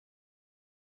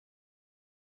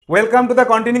Welcome to the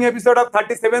continuing episode of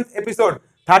 37th episode.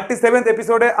 37th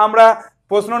এপিসোডে আমরা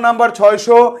প্রশ্ন নাম্বার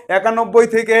 691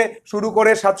 থেকে শুরু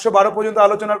করে 712 পর্যন্ত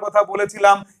আলোচনার কথা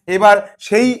বলেছিলাম। এবার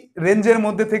সেই রেঞ্জের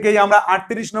মধ্যে থেকেই আমরা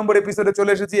 38 নম্বর এপিসোডে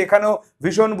চলে এসেছি। এখানেও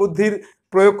ভীষণ বুদ্ধির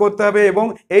প্রয়োগ করতে হবে এবং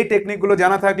এই টেকনিকগুলো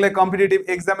জানা থাকলে কম্পিটিটিভ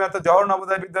এক্সামে অর্থাৎ জওহর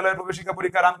নবোদয় বিদ্যালয়ের প্রবেশিকা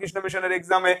পরীক্ষা, রামকৃষ্ণ মিশনের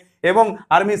এক্সামে এবং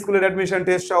আর্মি স্কুলের অ্যাডমিশন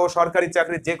টেস্ট সহ সরকারি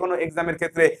চাকরির যে কোনো এক্সামের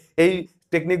ক্ষেত্রে এই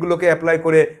টেকনিকগুলোকে অ্যাপ্লাই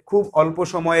করে খুব অল্প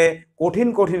সময়ে কঠিন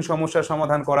কঠিন সমস্যার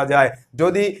সমাধান করা যায়।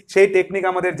 যদি সেই টেকনিক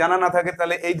আমাদের জানা না থাকে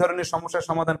তাহলে এই ধরনের সমস্যার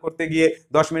সমাধান করতে গিয়ে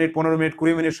 10 মিনিট, 15 মিনিট,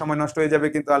 20 মিনিট সময় নষ্ট হয়ে যাবে,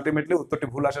 কিন্তু আলটিমেটলি উত্তরটি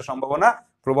ভুল আসার সম্ভাবনা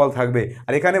প্রবল থাকবে।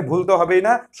 আর এখানে ভুল তো হবেই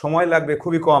না, সময় লাগবে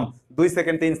খুবই কম, 2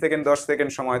 সেকেন্ড, 3 সেকেন্ড, 10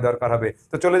 সেকেন্ড সময় দরকার হবে।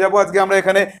 তো চলে যাব, আজকে আমরা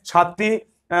এখানে 7টি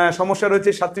সমস্যা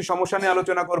রয়েছে, 7টি সমস্যা নিয়ে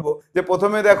আলোচনা করব। যে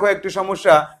প্রথমে দেখো একটি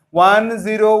সমস্যা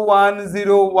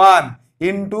 10101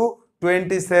 ইন্টু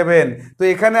 27। তো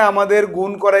এখানে আমাদের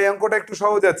গুণ করা, এই অঙ্কটা একটু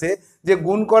সহজ আছে, যে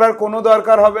গুণ করার কোনো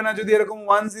দরকার হবে না। যদি এরকম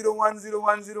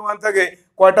 1010101 থাকে,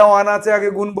 কয়টা ওয়ান আছে আগে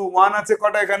গুনবো। ওয়ান আছে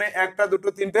কটা এখানে? একটা, দুটো,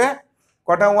 তিনটে।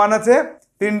 কটা ওয়ান আছে?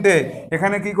 তিনটে।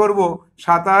 এখানে কি করব?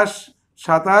 27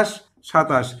 27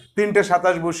 27, তিনটে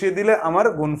 27 বসিয়ে দিলে আমার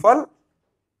গুণফল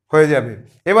হয়ে যাবে।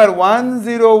 এবার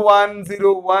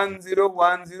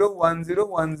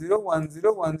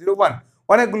 101010101010101,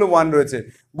 অনেকগুলো ওয়ান রয়েছে,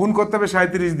 গুণ করতে হবে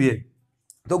 37 দিয়ে।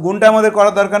 তো গুণটা আমাদের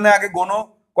করার দরকার নেই, আগে গোনো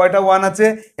কয়টা ওয়ান আছে।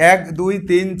 1 2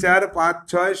 3 4 5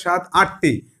 6 7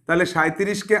 8টি। তাহলে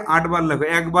 37কে 8 বার লেখো,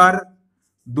 একবার,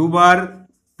 দুবার,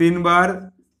 তিনবার,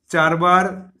 চারবার,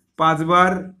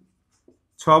 পাঁচবার,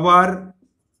 ছবার,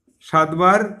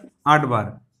 সাতবার, আটবার।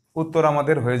 উত্তর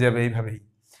আমাদের হয়ে যাবে এইভাবেই।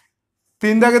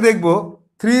 3 দাগে দেখবো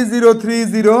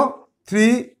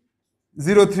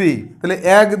 30303003। তাহলে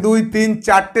 1 2 3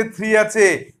 4টে 3 আছে,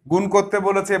 গুণ করতে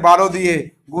বলেছে 12 দিয়ে,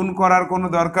 গুণ করার কোনো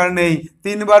দরকার নেই।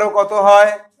 3 বারো কত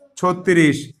হয়?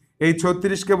 36। এই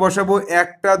 36কে বসাবো,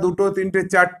 একটা, দুটো, তিনটে,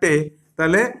 চারটে।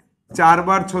 তাহলে 4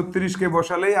 বার 36কে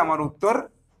বসালেই আমার উত্তর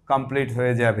কমপ্লিট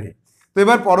হয়ে যাবে। তো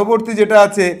এবার পরবর্তী যেটা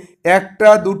আছে, একটা,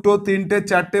 দুটো, তিনটে,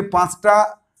 চারটে, পাঁচটা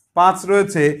 5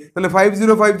 রয়েছে। তাহলে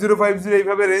 505050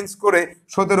 এইভাবে রেঞ্জ করে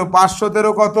 17, 5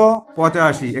 17 কত?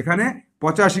 85। এখানে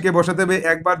 85কে বসাতে হবে,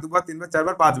 একবার, দুবার, তিনবার,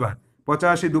 চারবার, পাঁচবার।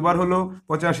 85 দুবার হলো,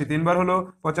 85 তিনবার হলো,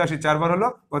 85 চারবার হলো,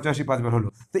 85 পাঁচবার হলো।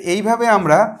 তো এইভাবে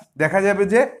আমরা দেখা যাবে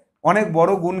যে অনেক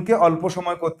বড় গুণকে অল্প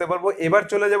সময় করতে পারবো। এবার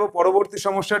চলে যাব পরবর্তী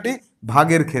সমস্যাটি,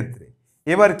 ভাগের ক্ষেত্রে।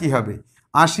 এবার কি হবে?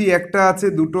 80 একটা আছে,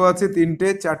 দুটো আছে, তিনটে,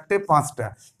 চারটে, পাঁচটা।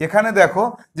 এখানে দেখো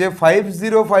যে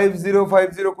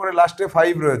 505050 করে লাস্টে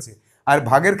 5 রয়েছে, আর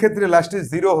ভাগের ক্ষেত্রে লাস্টে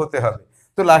 0 হতে হবে।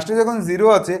 তো লাস্টে যখন 0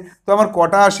 আছে, তো আমার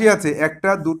কটা 80 আছে? একটা,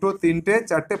 দুটো, তিনটে,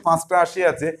 চারটে, পাঁচটা 80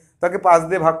 আছে। তাকে 5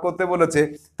 দিয়ে ভাগ করতে বলেছে।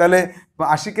 তাহলে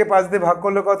 80কে 5 দিয়ে ভাগ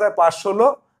করলে কত হয়? 5 ষোলো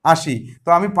 80। তো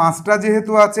আমি পাঁচটা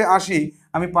যেহেতু আছে 80,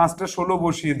 আমি 5টা 16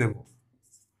 বসিয়ে দেব।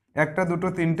 একটা, দুটো,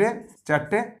 তিনটে,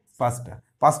 চারটে, পাঁচটা,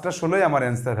 5টা 16ই আমার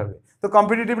অ্যান্সার হবে। তো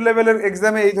কম্পিটিটিভ লেভেলের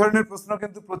এক্সামে এই ধরনের প্রশ্ন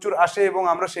কিন্তু প্রচুর আসে এবং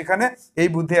আমরা সেখানে এই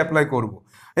বুদ্ধি অ্যাপ্লাই করব।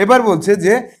 এবার বলছে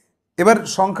যে এবার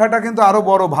সংখ্যাটা কিন্তু আরো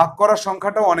বড়, ভাগ করার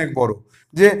সংখ্যাটাও অনেক বড়,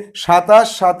 যে 27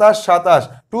 27 27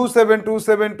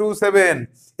 272727।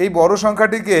 এই বড়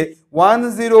সংখ্যাটিকে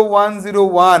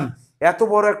 10101, এত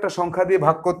বড় একটা সংখ্যা দিয়ে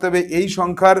ভাগ করতে হবে। এই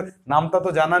সংখ্যার নামটা তো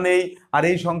জানা নেই, আর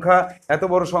এই সংখ্যা এত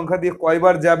বড় সংখ্যা দিয়ে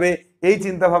কয়বার যাবে, এই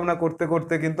চিন্তা ভাবনা করতে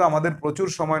করতে কিন্তু আমাদের প্রচুর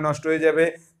সময় নষ্ট হয়ে যাবে।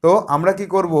 তো আমরা কি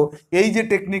করব, এই যে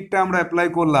টেকনিকটা আমরা অ্যাপ্লাই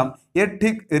করলাম, এর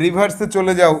ঠিক রিভার্সে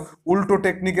চলে যাও, উল্টো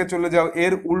টেকনিকে চলে যাও।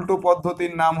 এর উল্টো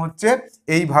পদ্ধতির নাম হচ্ছে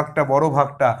এই ভাগটা, বড়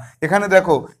ভাগটা। এখানে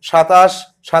দেখো 27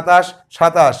 27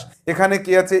 27, এখানে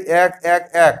কি আছে? 1 1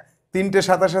 1, তিনটে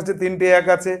 27 আছে, তিনটে 1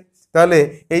 আছে। তাহলে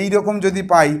এই রকম যদি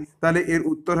পাই, তাহলে এর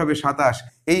উত্তর হবে 27।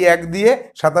 এই 1 দিয়ে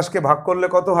 27কে ভাগ করলে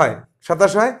কত হয়?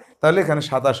 27 হয়। তাহলে এখানে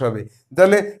 27 হবে।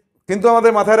 তাহলে কিন্তু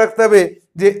আমাদের মাথায় রাখতে হবে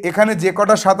যে এখানে যে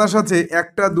কটা 27 আছে,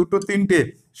 একটা, দুটো, তিনটে,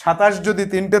 27 যদি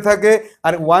তিনটে থাকে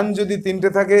আর 1 যদি তিনটে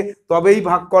থাকে, তবেই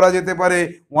ভাগ করা যেতে পারে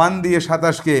 1 দিয়ে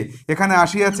 27কে। এখানে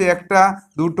 80 আছে, একটা,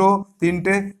 দুটো,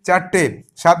 তিনটে, চারটে,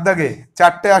 7 দাগে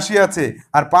 4টে 80 আছে,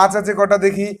 আর 5 আছে কটা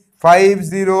দেখি?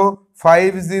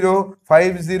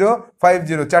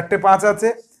 50505050, 4টে 5 আছে।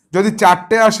 যদি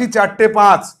 4টে 80, 4টে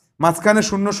 5, মাঝখানে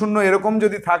 0 0 এরকম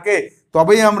যদি থাকে,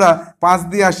 তবেই আমরা 5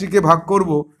 দিয়ে 80কে ভাগ করব,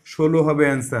 16 হবে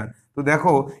অ্যান্সার। তো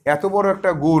দেখো এত বড়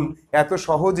একটা গুণ এত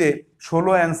সহজে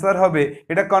 16 অ্যান্সার হবে,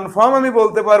 এটা কনফার্ম আমি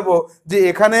বলতে পারবো যে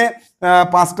এখানে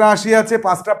 5টা 80 আছে,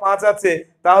 5টা 5 আছে,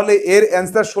 তাহলে এর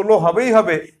অ্যান্সার 16 হবেই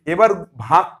হবে। এবার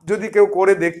ভাগ যদি কেউ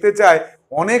করে দেখতে চায়,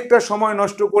 অনেকটা সময়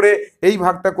নষ্ট করে এই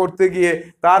ভাগটা করতে গিয়ে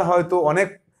তার হয়তো অনেক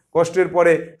কষ্টের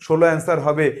পরে 16 অ্যান্সার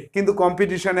হবে, কিন্তু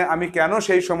কম্পিটিশনে আমি কেন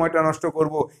সেই সময়টা নষ্ট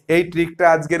করব? এই ট্রিকটা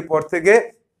আজকের পর থেকে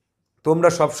তোমরা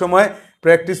সবসময়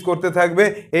প্র্যাকটিস করতে থাকবে,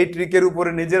 এই ট্রিকের উপরে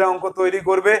নিজেরা অঙ্ক তৈরি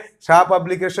করবে। শাহ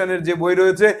পাবলিকেশনের যে বই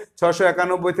রয়েছে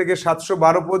 691 থেকে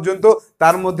 712 পর্যন্ত,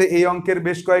 তার মধ্যে এই অঙ্কের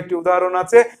বেশ কয়েকটি উদাহরণ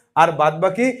আছে। আর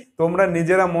বাদবাকি তোমরা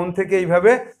নিজেরা মন থেকে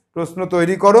এইভাবে প্রশ্ন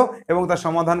তৈরি করো এবং তা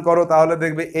সমাধান করো, তাহলে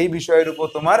দেখবে এই বিষয়ের উপর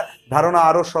তোমার ধারণা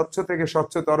আরো স্বচ্ছ থেকে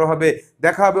স্বচ্ছতর হবে।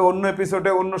 দেখা হবে অন্য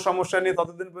এপিসোডে অন্য সমস্যা নিয়ে।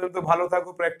 ততদিন পর্যন্ত ভালো থাকো,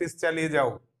 প্র্যাকটিস চালিয়ে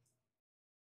যাও।